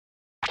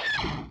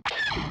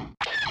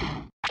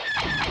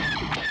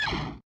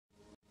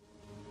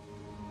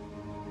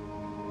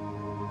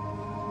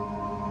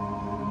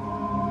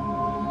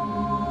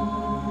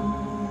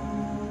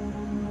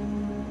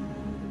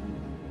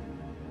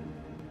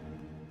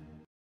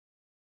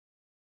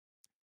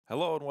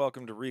Hello and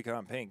welcome to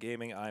Recon Paint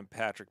Gaming. I'm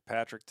Patrick.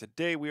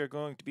 Today we are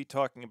going to be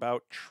talking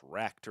about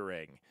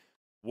tractoring.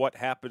 What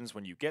happens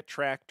when you get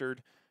tractored,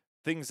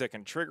 things that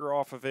can trigger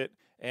off of it,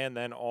 and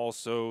then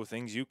also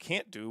things you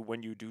can't do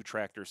when you do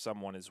tractor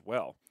someone as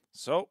well.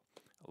 So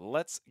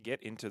let's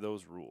get into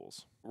those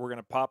rules. We're going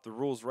to pop the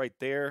rules right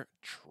there.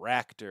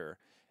 Tractor.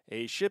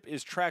 A ship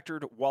is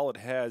tractored while it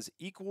has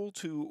equal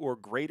to or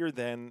greater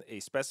than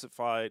a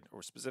specified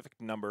or specific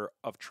number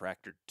of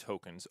tractor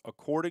tokens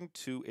according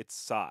to its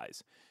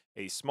size.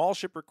 A small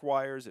ship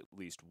requires at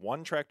least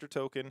one tractor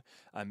token,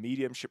 a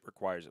medium ship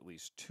requires at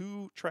least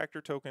two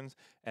tractor tokens,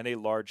 and a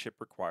large ship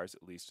requires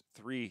at least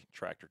three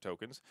tractor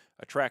tokens.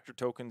 A tractor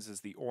tokens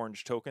is the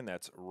orange token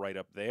that's right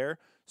up there.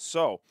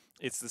 So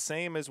it's the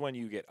same as when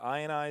you get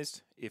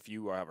ionized. If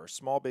you have a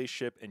small base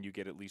ship and you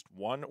get at least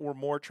one or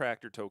more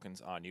tractor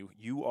tokens on you,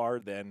 you are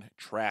then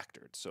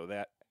tractored. So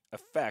that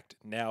effect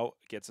now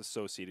gets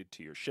associated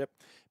to your ship.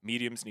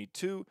 Mediums need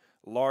two,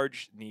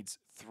 large needs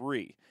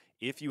three.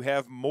 If you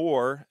have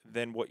more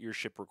than what your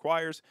ship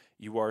requires,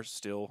 you are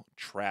still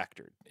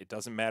tractored. It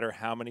doesn't matter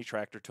how many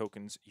tractor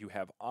tokens you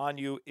have on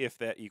you if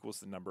that equals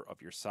the number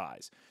of your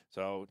size.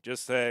 So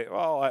just say,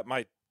 well,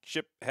 my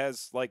ship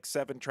has like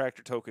 7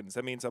 tractor tokens.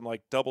 That means I'm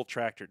like double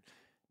tractored.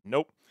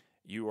 Nope.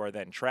 You are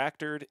then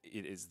tractored.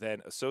 It is then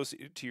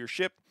associated to your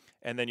ship,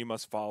 and then you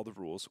must follow the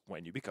rules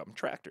when you become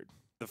tractored.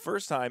 The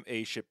first time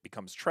a ship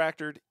becomes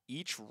tractored,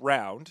 each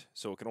round,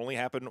 so it can only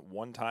happen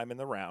one time in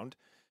the round,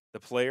 the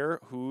player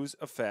whose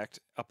effect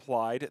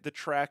applied the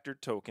tractor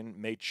token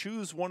may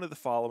choose one of the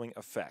following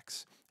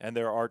effects, and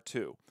there are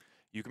two.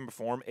 You can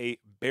perform a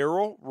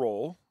barrel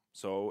roll,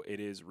 so it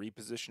is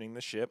repositioning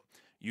the ship,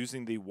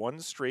 using the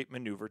one straight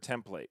maneuver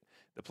template.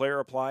 The player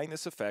applying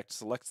this effect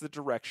selects the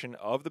direction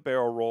of the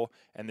barrel roll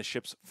and the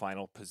ship's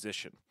final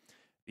position.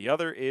 The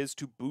other is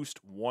to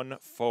boost one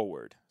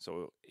forward.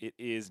 So it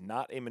is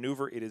not a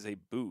maneuver, it is a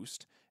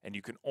boost. And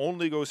you can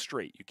only go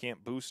straight. You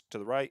can't boost to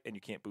the right and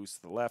you can't boost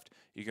to the left.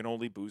 You can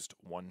only boost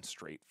one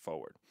straight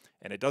forward.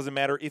 And it doesn't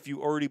matter if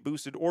you already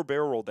boosted or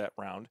barrel rolled that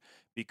round,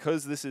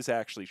 because this is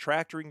actually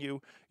tractoring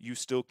you, you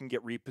still can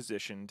get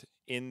repositioned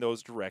in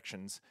those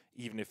directions,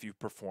 even if you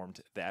performed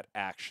that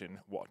action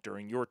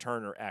during your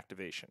turn or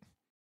activation.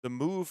 The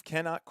move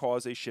cannot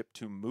cause a ship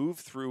to move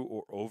through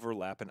or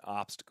overlap an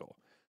obstacle.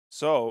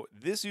 So,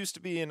 this used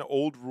to be an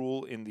old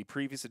rule in the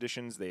previous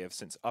editions. They have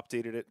since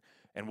updated it,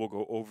 and we'll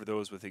go over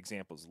those with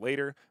examples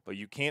later. But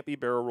you can't be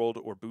barrel rolled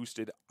or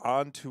boosted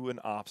onto an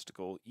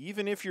obstacle,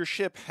 even if your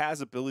ship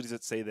has abilities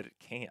that say that it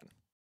can.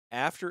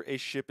 After a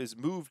ship is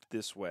moved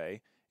this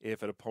way,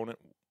 if an opponent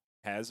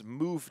has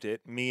moved it,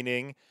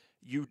 meaning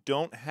you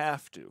don't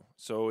have to.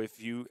 So,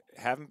 if you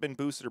haven't been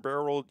boosted or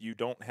barrel rolled, you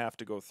don't have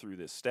to go through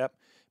this step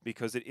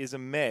because it is a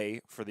may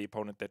for the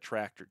opponent that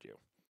tractored you.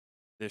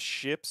 The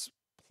ship's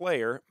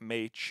player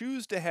may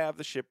choose to have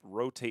the ship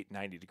rotate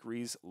 90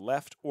 degrees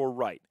left or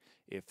right.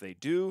 If they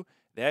do,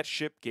 that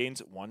ship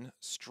gains one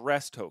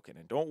stress token.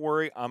 And don't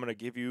worry, I'm going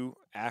to give you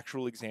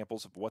actual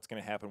examples of what's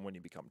going to happen when you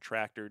become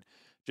tractored.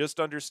 Just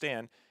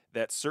understand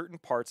that certain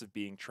parts of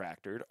being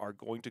tractored are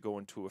going to go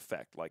into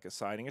effect, like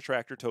assigning a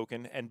tractor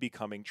token and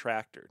becoming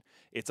tractored.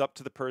 It's up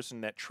to the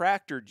person that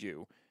tractored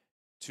you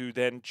to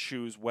then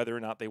choose whether or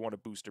not they want to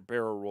boost or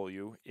barrel roll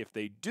you. If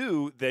they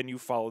do, then you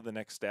follow the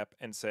next step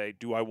and say,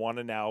 do I want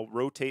to now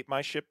rotate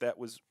my ship that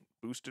was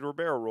boosted or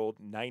barrel rolled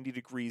 90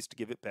 degrees to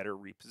give it better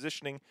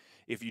repositioning?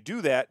 If you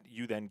do that,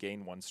 you then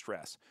gain one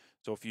stress.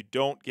 So if you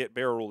don't get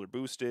barrel rolled or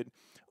boosted,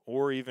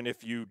 or even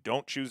if you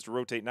don't choose to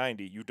rotate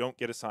 90, you don't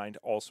get assigned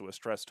also a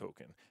stress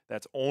token.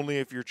 That's only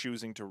if you're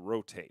choosing to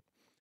rotate.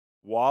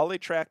 While a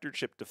tractor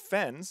ship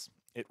defends,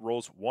 it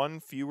rolls one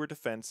fewer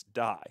defense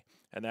die.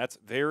 And that's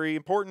very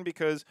important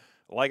because,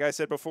 like I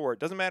said before, it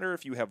doesn't matter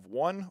if you have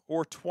 1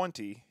 or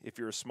 20. If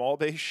you're a small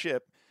base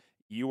ship,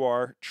 you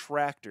are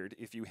tractored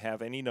if you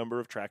have any number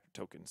of tractor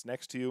tokens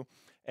next to you.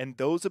 And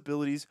those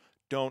abilities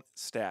don't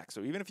stack.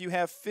 So even if you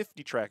have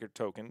 50 tractor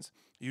tokens,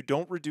 you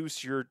don't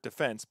reduce your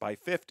defense by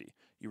 50.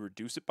 You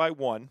reduce it by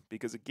 1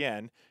 because,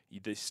 again,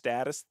 the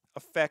status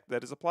effect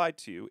that is applied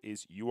to you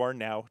is you are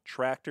now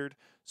tractored,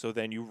 so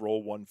then you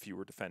roll one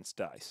fewer defense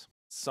dice.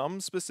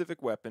 Some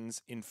specific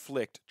weapons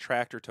inflict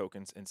tractor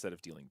tokens instead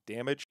of dealing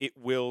damage. It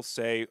will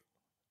say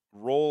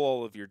roll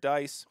all of your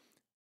dice,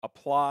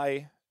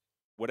 apply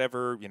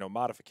whatever,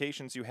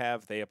 modifications you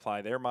have, they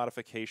apply their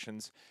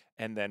modifications,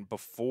 and then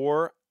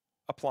before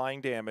applying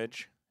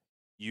damage,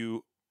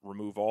 you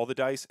remove all the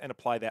dice and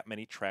apply that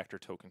many tractor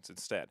tokens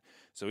instead.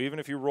 So even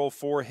if you roll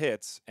 4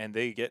 hits and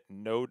they get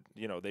no,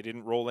 they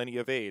didn't roll any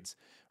evades,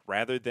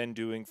 rather than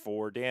doing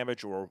 4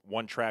 damage or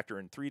 1 tractor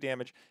and 3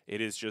 damage, it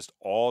is just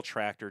all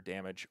tractor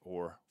damage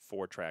or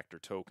 4 tractor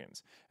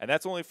tokens. And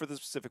that's only for the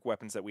specific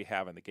weapons that we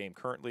have in the game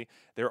currently.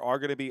 There are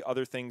going to be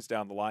other things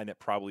down the line that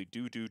probably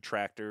do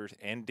tractors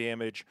and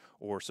damage,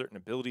 or certain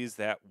abilities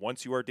that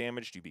once you are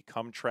damaged, you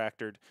become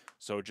tractored.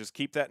 So just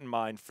keep that in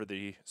mind for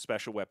the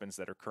special weapons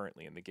that are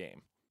currently in the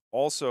game.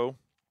 Also,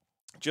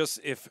 Just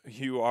if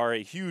you are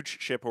a huge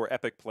ship or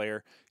epic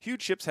player,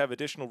 huge ships have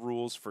additional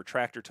rules for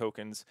tractor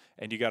tokens,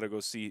 and you got to go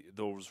see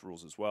those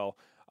rules as well.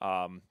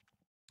 I'm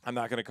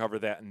not going to cover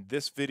that in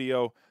this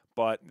video,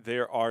 but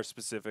there are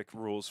specific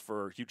rules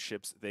for huge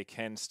ships. They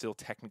can still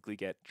technically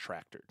get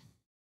tractored.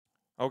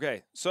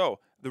 Okay, so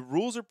the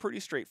rules are pretty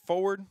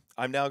straightforward.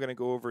 I'm now going to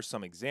go over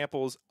some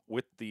examples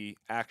with the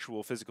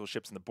actual physical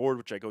ships on the board,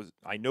 which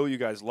I know you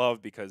guys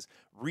love because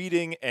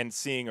reading and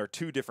seeing are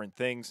two different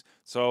things.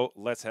 So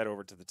let's head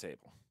over to the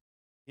table.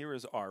 Here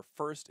is our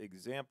first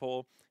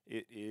example.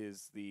 It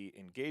is the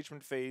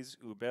engagement phase.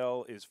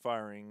 Ubel is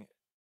firing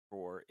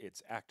for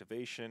its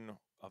activation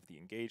of the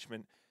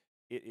engagement.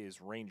 It is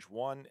range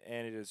 1,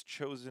 and it has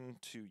chosen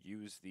to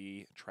use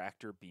the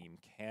tractor beam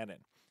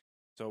cannon.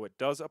 So it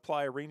does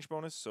apply a range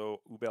bonus,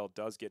 so Ubel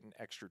does get an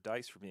extra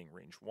dice for being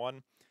range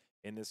 1.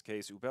 In this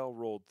case, Ubel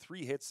rolled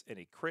 3 hits and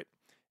a crit,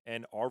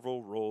 and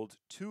Arvel rolled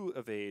 2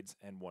 evades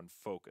and 1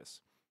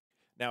 focus.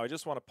 Now, I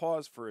just want to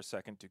pause for a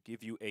second to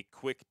give you a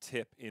quick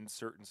tip in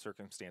certain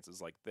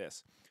circumstances like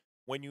this.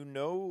 When you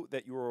know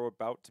that you are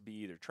about to be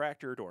either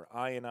tractored or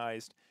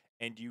ionized,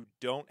 and you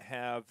don't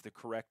have the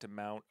correct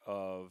amount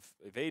of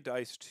evade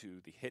dice to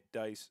the hit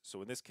dice,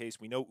 so in this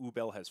case, we know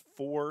Ubel has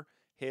 4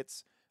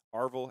 hits,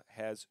 Arvel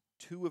has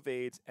 2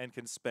 evades, and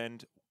can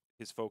spend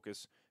his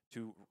focus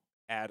to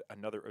add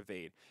another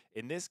evade.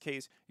 In this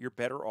case, you're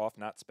better off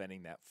not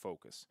spending that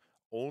focus.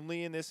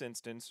 Only in this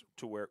instance,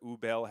 to where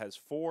Ubel has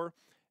 4,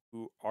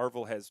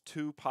 Arvel has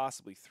 2,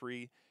 possibly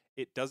 3.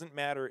 It doesn't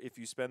matter if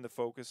you spend the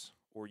focus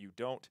or you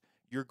don't.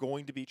 You're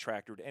going to be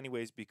tractored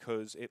anyways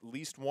because at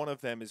least one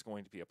of them is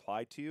going to be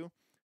applied to you,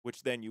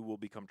 which then you will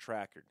become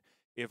tractored.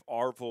 If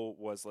Arvel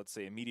was, let's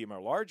say, a medium or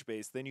large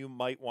base, then you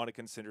might want to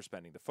consider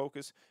spending the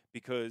focus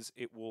because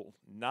it will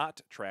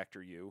not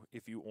tractor you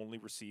if you only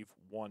receive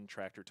 1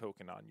 tractor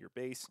token on your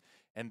base,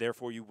 and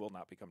therefore you will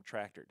not become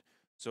tractored.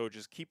 So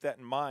just keep that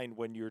in mind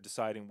when you're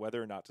deciding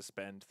whether or not to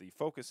spend the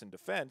focus in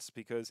defense,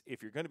 because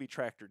if you're going to be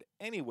tractored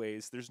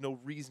anyways, there's no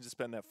reason to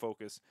spend that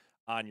focus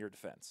on your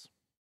defense.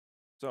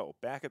 So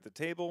back at the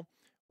table,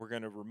 we're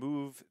going to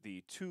remove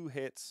the 2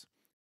 hits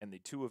and the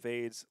 2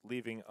 evades,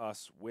 leaving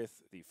us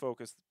with the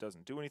focus that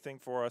doesn't do anything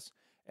for us,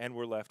 and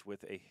we're left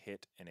with a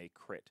hit and a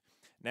crit.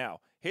 Now,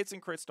 hits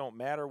and crits don't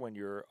matter when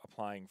you're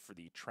applying for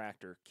the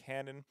tractor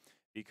cannon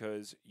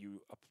because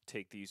you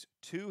take these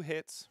 2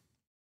 hits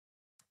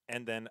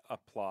and then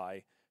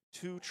apply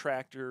 2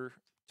 tractor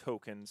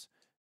tokens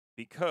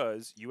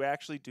because you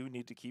actually do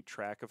need to keep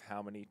track of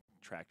how many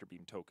tractor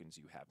beam tokens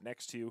you have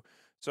next to you.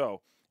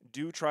 So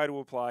do try to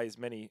apply as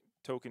many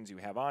tokens you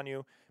have on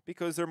you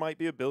because there might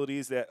be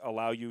abilities that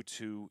allow you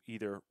to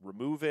either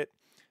remove it,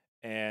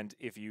 and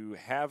if you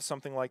have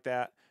something like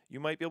that, you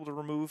might be able to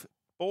remove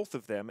both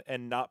of them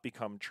and not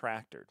become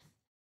tractored.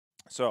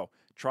 So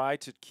try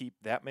to keep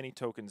that many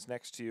tokens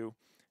next to you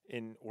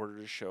in order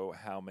to show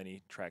how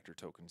many tractor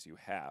tokens you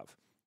have.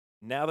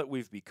 Now that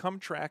we've become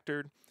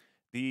tractored,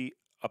 the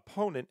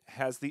opponent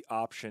has the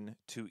option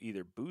to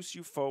either boost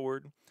you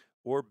forward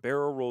or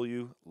barrel roll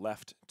you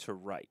left to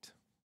right.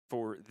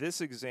 For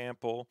this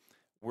example,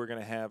 we're going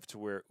to have to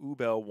where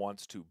Ubel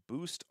wants to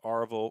boost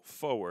Arvel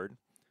forward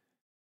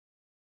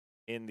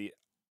in the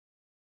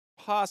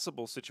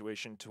possible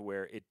situation to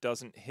where it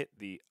doesn't hit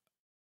the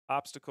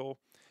obstacle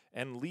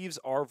and leaves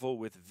Arvel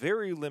with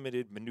very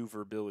limited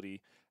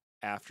maneuverability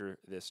after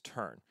this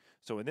turn.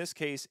 So in this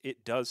case,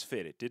 it does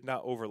fit. It did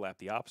not overlap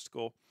the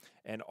obstacle,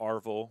 and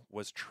Arvel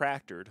was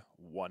tractored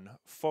 1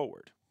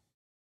 forward.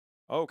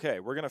 Okay,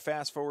 we're going to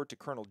fast forward to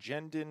Colonel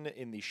Jendon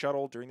in the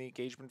shuttle during the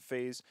engagement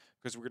phase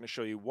because we're going to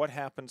show you what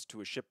happens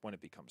to a ship when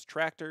it becomes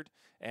tractored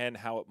and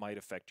how it might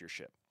affect your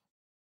ship.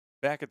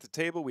 Back at the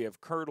table, we have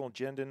Colonel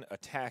Jendon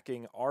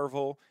attacking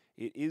Arvel.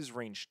 It is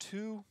range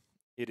 2.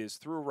 It is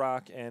through a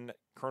rock, and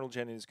Colonel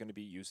Jendon is going to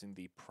be using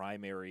the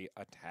primary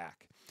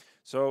attack.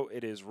 So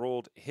it is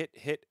rolled hit,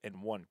 hit,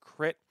 and 1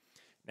 crit.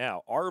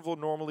 Now, Arvel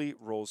normally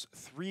rolls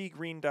 3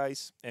 green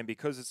dice, and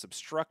because it's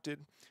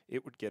obstructed,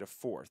 it would get a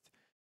 4th.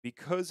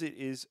 Because it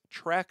is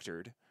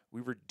tractored,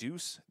 we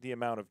reduce the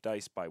amount of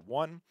dice by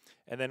 1,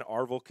 and then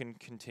Arvel can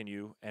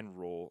continue and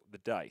roll the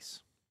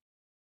dice.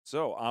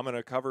 So I'm going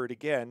to cover it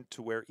again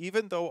to where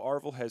even though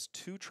Arvel has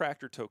 2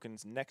 tractor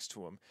tokens next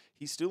to him,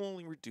 he still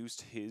only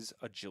reduced his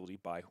agility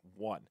by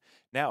 1.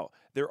 Now,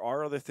 there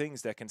are other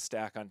things that can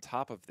stack on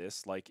top of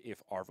this, like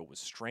if Arvel was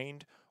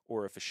strained,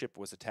 or if a ship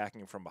was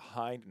attacking him from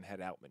behind and had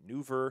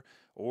outmaneuver,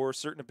 or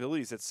certain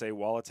abilities that say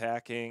while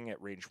attacking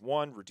at range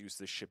 1, reduce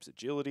the ship's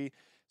agility.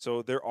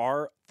 So there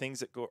are things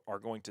that are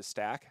going to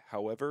stack.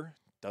 However,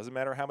 doesn't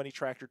matter how many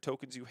tractor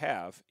tokens you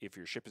have, if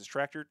your ship is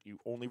tractored, you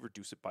only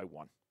reduce it by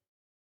 1.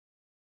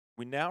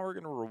 We now are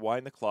going to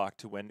rewind the clock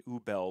to when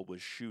Ubel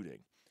was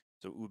shooting.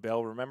 So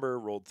Ubel, remember,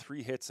 rolled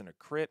 3 hits and a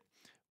crit,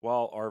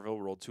 while Arvel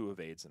rolled 2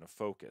 evades and a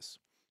focus.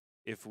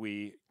 If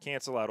we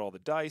cancel out all the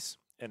dice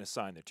and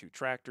assign the 2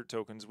 tractor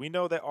tokens, we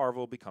know that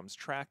Arvel becomes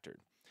tractored.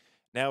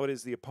 Now it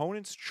is the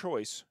opponent's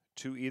choice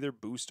to either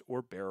boost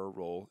or barrel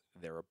roll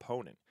their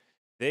opponent.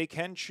 they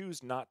can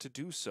choose not to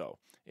do so.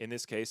 In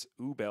this case,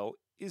 Ubel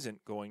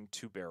isn't going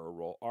to barrel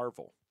roll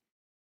Arvel.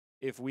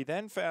 If we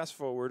then fast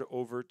forward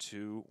over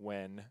to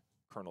when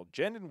Colonel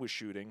Jendon was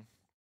shooting,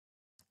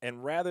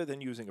 and rather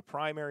than using a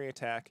primary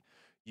attack,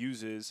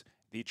 uses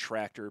the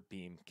tractor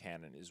beam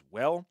cannon as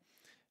well.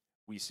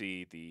 We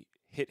see the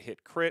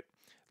hit crit.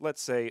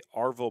 Let's say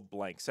Arvel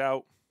blanks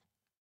out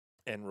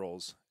and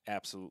rolls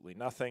absolutely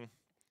nothing,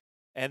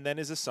 and then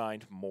is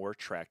assigned more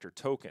tractor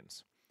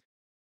tokens.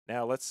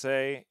 Now, let's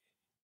say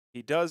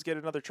he does get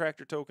another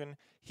tractor token.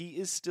 He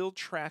is still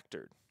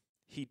tractored.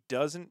 He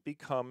doesn't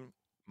become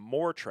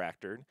more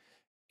tractored,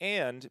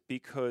 and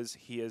because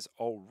he is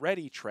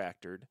already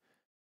tractored,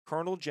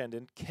 Colonel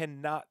Jendon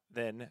cannot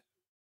then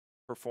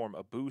perform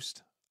a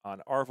boost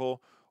on Arvel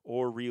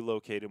or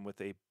relocate him with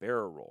a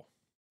barrel roll.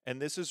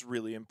 And this is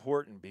really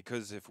important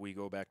because if we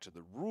go back to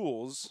the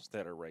rules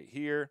that are right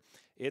here,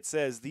 it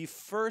says the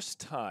first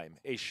time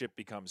a ship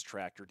becomes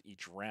tractored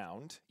each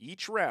round,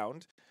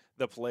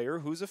 the player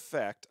whose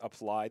effect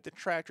applied the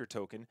tractor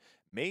token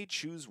may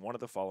choose one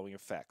of the following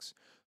effects.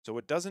 So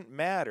it doesn't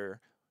matter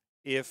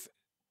if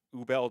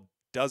Ubel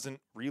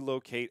doesn't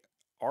relocate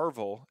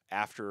Arvel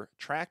after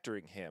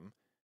tractoring him.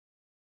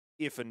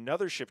 If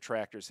another ship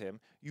tractors him,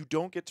 you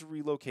don't get to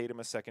relocate him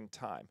a second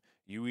time.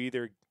 You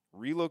either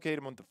relocate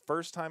him on the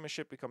first time a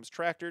ship becomes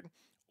tractored,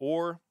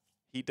 or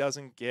he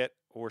doesn't get,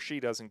 or she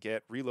doesn't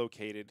get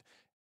relocated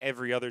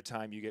every other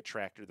time you get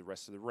tractored the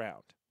rest of the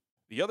round.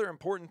 The other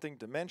important thing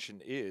to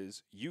mention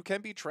is you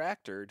can be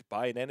tractored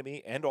by an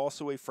enemy and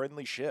also a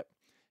friendly ship.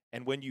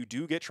 And when you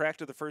do get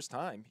tractored the first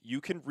time,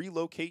 you can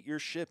relocate your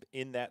ship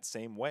in that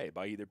same way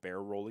by either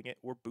barrel rolling it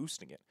or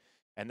boosting it.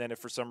 And then if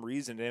for some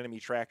reason an enemy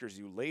tractors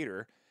you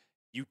later,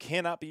 you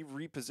cannot be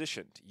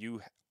repositioned.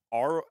 You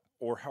are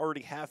or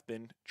already have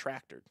been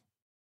tractored.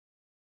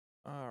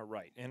 All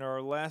right, in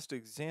our last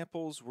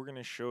examples, we're going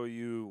to show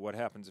you what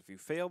happens if you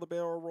fail the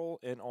barrel roll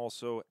and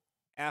also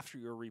after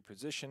you're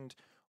repositioned,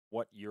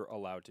 what you're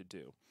allowed to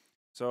do.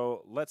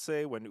 So let's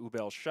say when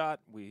Ubel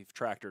shot, we've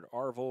tractored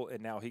Arvel,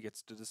 and now he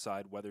gets to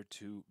decide whether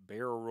to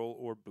barrel roll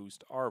or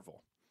boost Arvel.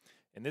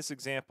 In this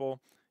example,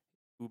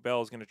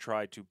 Ubel is going to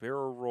try to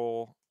barrel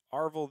roll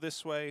Arvel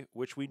this way,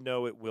 which we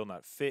know it will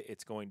not fit.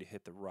 It's going to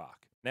hit the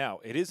rock. Now,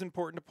 it is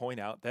important to point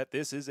out that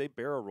this is a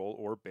barrel roll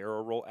or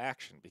barrel roll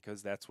action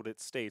because that's what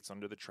it states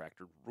under the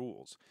tractor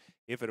rules.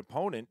 If an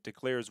opponent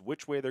declares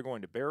which way they're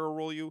going to barrel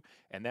roll you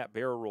and that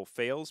barrel roll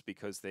fails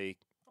because they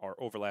are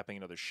overlapping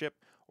another ship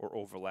or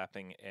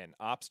overlapping an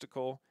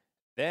obstacle,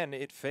 then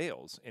it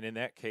fails. And in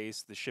that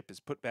case, the ship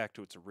is put back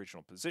to its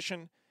original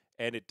position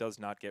and it does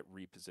not get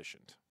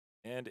repositioned.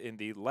 And in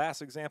the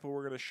last example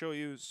we're going to show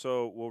you,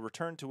 so we'll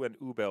return to when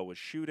Ubel was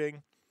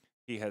shooting.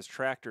 He has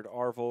tractored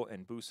Arvel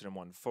and boosted him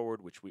one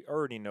forward, which we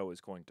already know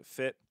is going to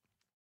fit.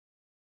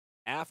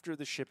 After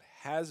the ship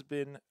has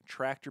been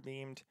tractor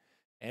beamed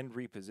and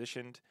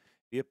repositioned,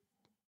 the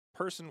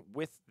person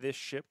with this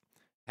ship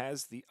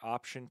has the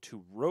option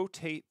to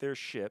rotate their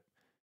ship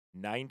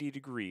 90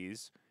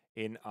 degrees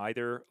in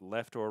either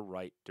left or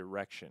right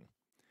direction.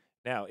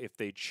 Now, if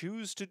they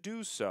choose to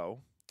do so,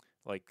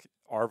 like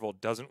Arvel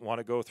doesn't want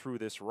to go through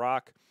this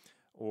rock,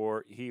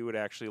 or he would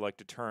actually like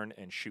to turn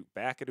and shoot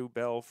back at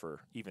Ubel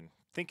for even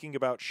thinking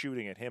about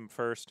shooting at him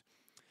first,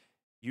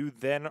 you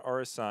then are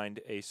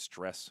assigned a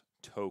stress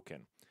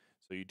token.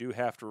 So you do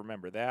have to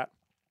remember that.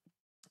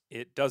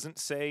 It doesn't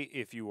say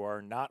if you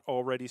are not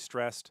already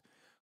stressed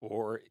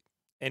or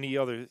any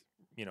other,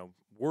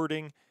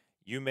 wording.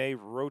 You may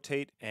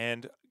rotate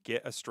and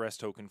get a stress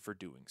token for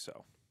doing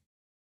so.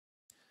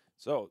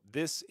 So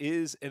this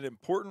is an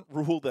important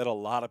rule that a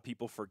lot of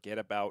people forget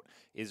about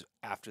is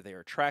after they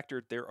are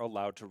tractored, they're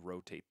allowed to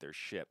rotate their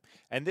ship.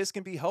 And this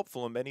can be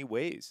helpful in many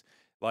ways.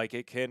 Like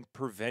it can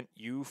prevent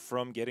you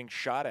from getting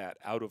shot at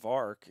out of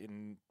arc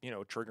and,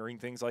 triggering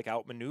things like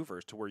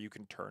outmaneuvers to where you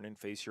can turn and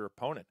face your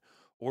opponent.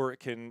 Or it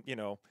can,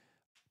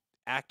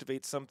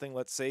 activate something.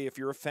 Let's say if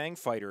you're a Fang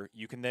fighter,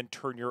 you can then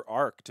turn your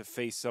arc to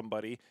face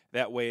somebody.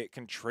 That way it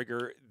can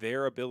trigger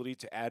their ability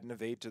to add and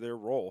evade to their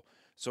roll.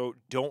 So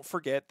don't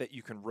forget that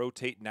you can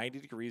rotate 90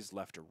 degrees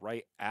left or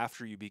right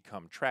after you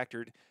become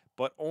tractored,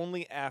 but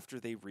only after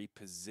they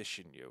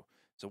reposition you.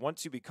 So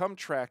once you become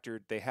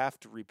tractored, they have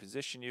to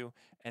reposition you,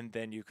 and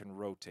then you can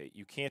rotate.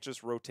 You can't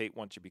just rotate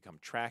once you become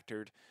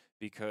tractored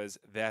because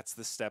that's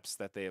the steps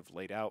that they have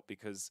laid out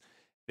because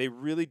they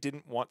really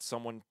didn't want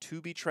someone to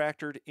be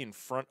tractored in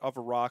front of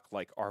a rock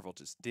like Arvel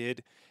just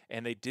did,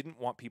 and they didn't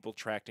want people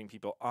tracting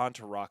people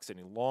onto rocks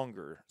any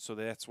longer, so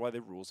that's why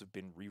the rules have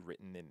been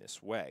rewritten in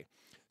this way.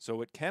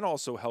 So it can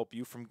also help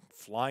you from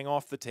flying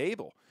off the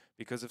table,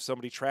 because if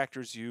somebody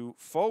tractors you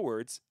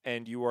forwards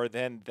and you are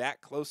then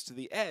that close to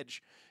the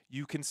edge,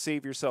 you can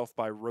save yourself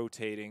by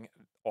rotating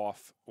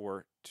off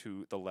or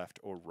to the left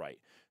or right.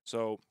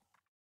 So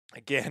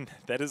again,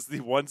 that is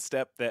the one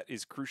step that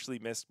is crucially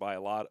missed by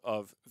a lot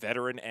of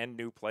veteran and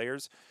new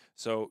players,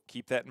 so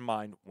keep that in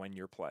mind when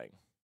you're playing.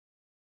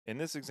 In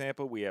this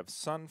example, we have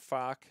Sun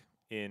Fac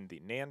in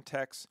the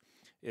Nantex.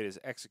 It is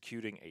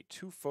executing a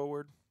 2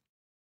 forward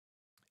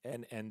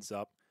and ends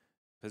up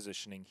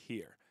positioning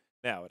here.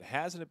 Now, it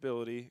has an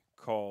ability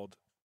called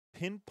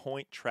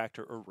Pinpoint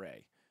Tractor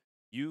Array.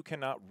 You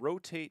cannot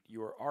rotate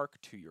your arc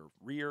to your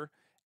rear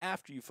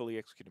after you fully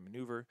execute a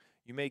maneuver.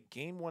 You may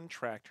gain one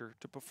tractor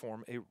to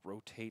perform a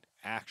rotate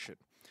action.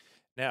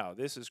 Now,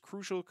 this is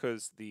crucial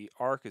because the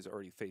arc is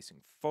already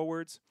facing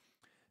forwards.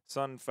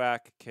 Sun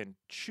Fac can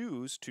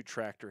choose to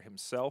tractor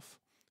himself,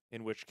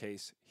 in which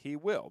case he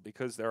will,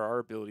 because there are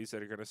abilities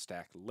that are going to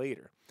stack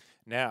later.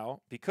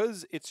 Now,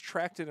 because it's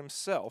tracted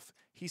himself,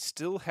 he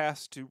still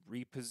has to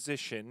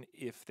reposition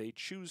if they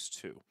choose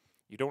to.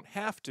 You don't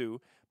have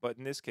to, but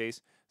in this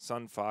case,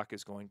 Sun Fac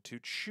is going to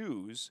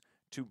choose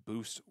to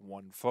boost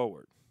one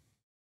forward.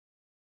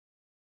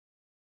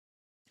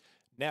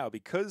 Now,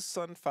 because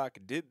Sun Fac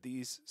did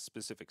these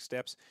specific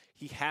steps,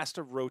 he has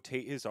to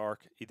rotate his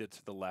arc either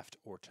to the left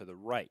or to the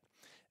right.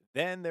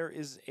 Then there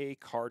is a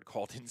card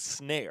called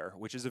Ensnare,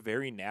 which is a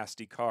very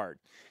nasty card.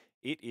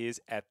 It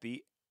is at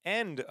the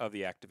end of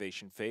the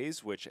activation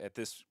phase, which at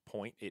this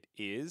point it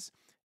is.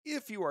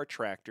 If you are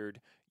tractored,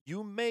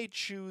 you may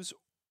choose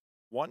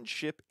one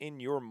ship in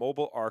your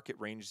mobile arc at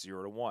range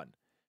 0 to 1.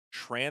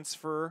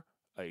 Transfer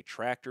a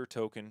tractor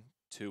token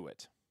to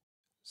it.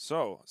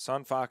 So,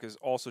 Sun Fac has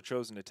also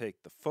chosen to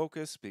take the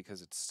focus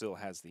because it still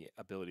has the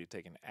ability to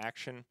take an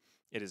action.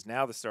 It is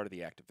now the start of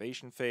the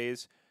activation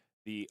phase.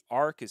 The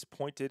arc is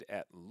pointed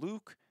at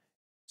Luke,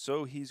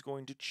 so he's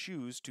going to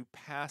choose to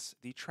pass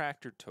the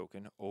tractor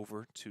token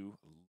over to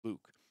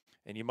Luke.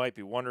 And you might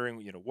be wondering,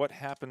 what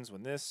happens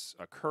when this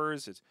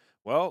occurs?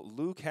 Well,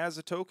 Luke has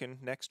a token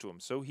next to him,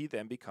 so he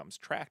then becomes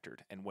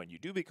tractored. And when you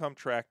do become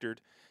tractored,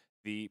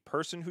 the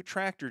person who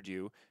tractored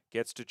you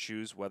gets to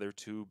choose whether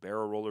to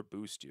barrel roll or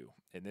boost you.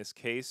 In this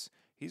case,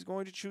 he's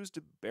going to choose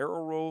to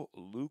barrel roll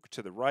Luke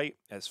to the right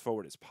as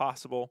forward as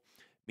possible,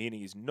 meaning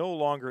he's no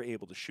longer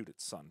able to shoot at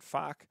Sun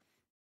Fac.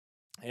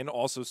 And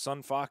also,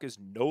 Sun Fac is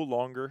no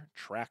longer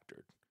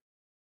tractored.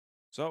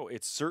 So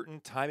it's certain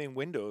timing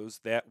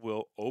windows that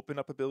will open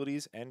up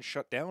abilities and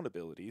shut down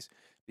abilities,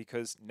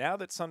 because now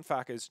that Sun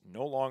Fac is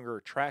no longer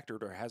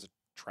tractored or has a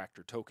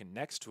tractor token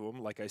next to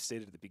him, like I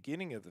stated at the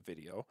beginning of the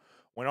video,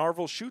 when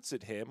Arvel shoots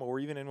at him, or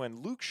even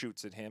when Luke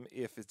shoots at him,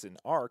 if it's an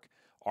arc,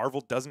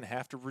 Arvel doesn't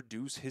have to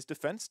reduce his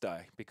defense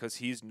die because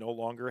he's no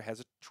longer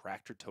has a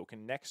tractor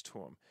token next to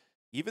him.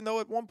 Even though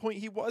at one point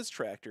he was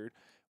tractored,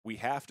 we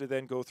have to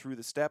then go through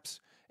the steps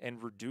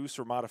and reduce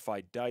or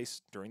modify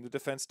dice during the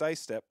defense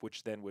dice step,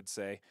 which then would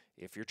say,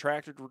 if you're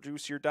tractored,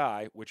 reduce your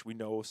die, which we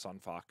know Sun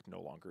Fac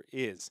no longer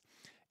is.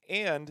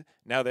 And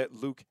now that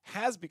Luke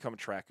has become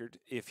tractored,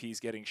 if he's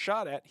getting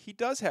shot at, he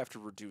does have to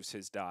reduce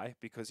his die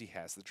because he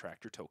has the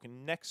tractor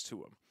token next to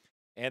him.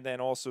 And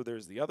then also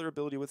there's the other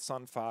ability with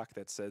Sun Fac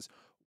that says,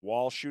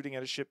 while shooting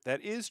at a ship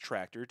that is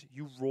tractored,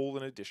 you roll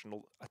an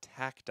additional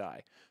attack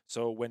die.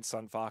 So when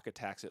Sun Fac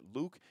attacks at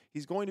Luke,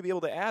 he's going to be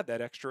able to add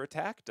that extra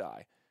attack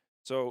die.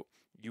 So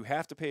you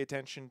have to pay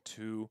attention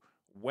to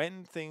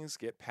when things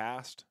get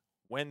passed,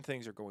 when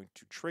things are going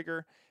to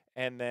trigger,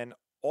 and then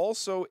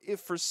also if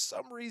for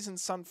some reason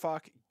Sun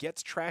Fac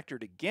gets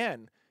tractored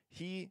again,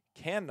 he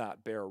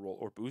cannot barrel roll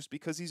or boost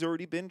because he's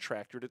already been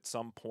tractored at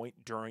some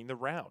point during the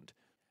round.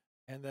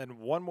 And then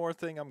one more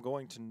thing I'm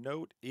going to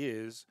note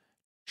is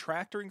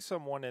tractoring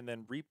someone and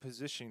then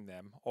repositioning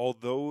them,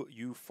 although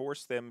you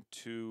force them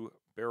to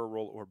barrel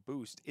roll or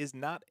boost, is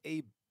not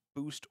a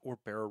boost or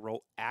barrel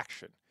roll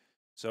action.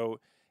 So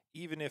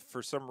even if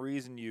for some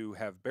reason you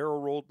have barrel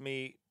rolled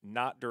me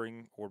not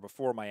during or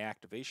before my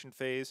activation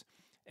phase,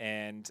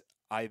 and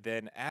I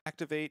then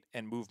activate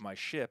and move my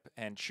ship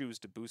and choose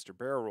to boost or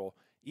barrel roll,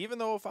 even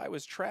though if I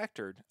was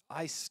tractored,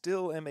 I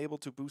still am able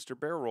to boost or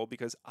barrel roll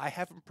because I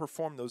haven't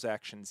performed those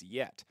actions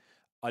yet.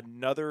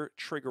 Another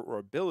trigger or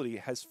ability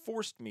has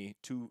forced me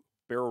to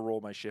barrel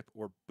roll my ship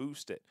or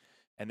boost it.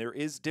 And there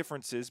is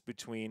differences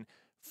between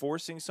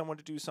forcing someone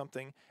to do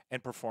something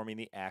and performing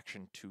the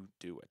action to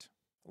do it.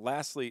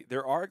 Lastly,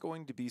 there are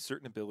going to be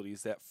certain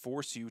abilities that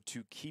force you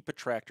to keep a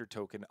tractor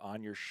token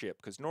on your ship,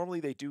 because normally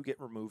they do get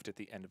removed at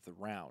the end of the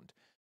round.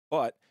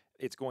 But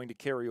it's going to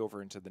carry over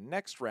into the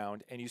next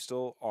round, and you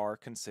still are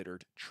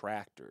considered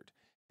tractored.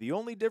 The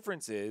only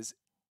difference is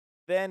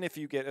then if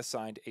you get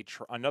assigned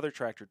another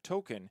tractor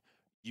token,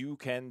 you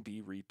can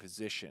be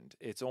repositioned.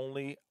 It's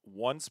only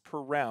once per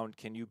round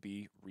can you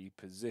be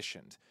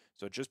repositioned.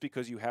 So just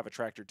because you have a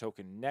tractor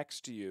token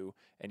next to you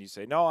and you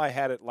say, no, I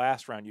had it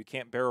last round, you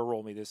can't barrel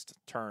roll me this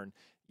turn.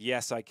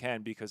 Yes, I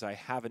can because I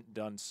haven't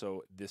done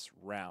so this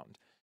round.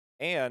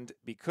 And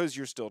because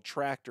you're still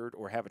tractored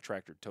or have a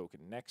tractor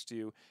token next to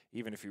you,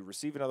 even if you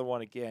receive another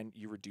one again,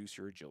 you reduce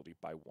your agility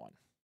by 1.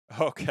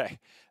 Okay,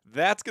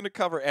 that's going to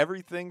cover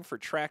everything for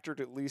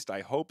Tractored, at least.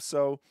 I hope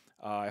so.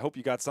 I hope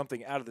you got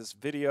something out of this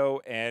video.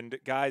 And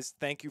guys,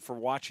 thank you for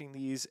watching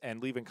these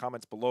and leaving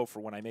comments below for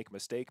when I make a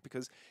mistake,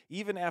 because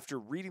even after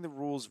reading the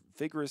rules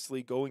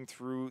vigorously, going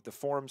through the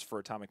forums for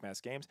Atomic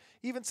Mass Games,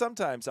 even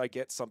sometimes I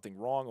get something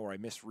wrong or I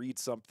misread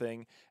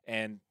something,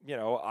 and,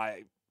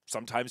 I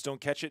sometimes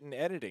don't catch it in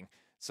editing.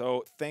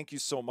 So thank you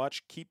so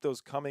much. Keep those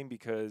coming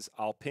because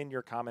I'll pin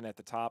your comment at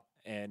the top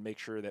and make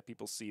sure that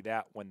people see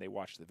that when they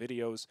watch the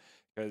videos.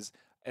 Because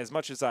as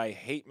much as I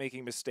hate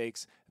making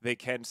mistakes, they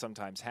can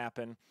sometimes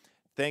happen.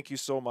 Thank you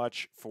so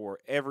much for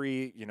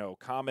every,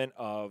 comment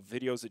of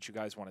videos that you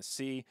guys want to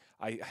see.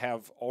 I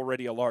have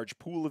already a large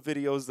pool of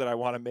videos that I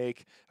want to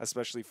make,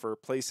 especially for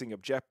placing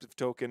objective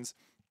tokens,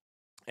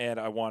 and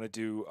I want to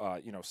do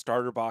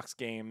starter box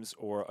games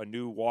or a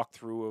new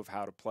walkthrough of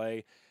how to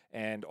play.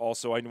 And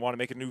also, I want to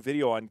make a new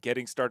video on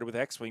getting started with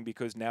X-wing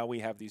because now we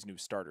have these new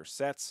starter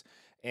sets,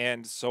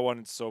 and so on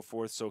and so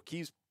forth. So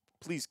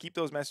please keep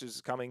those messages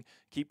coming.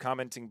 Keep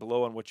commenting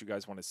below on what you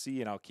guys want to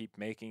see, and I'll keep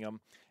making them.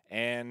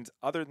 And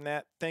other than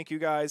that, thank you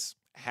guys.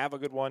 Have a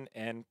good one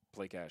and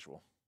play casual.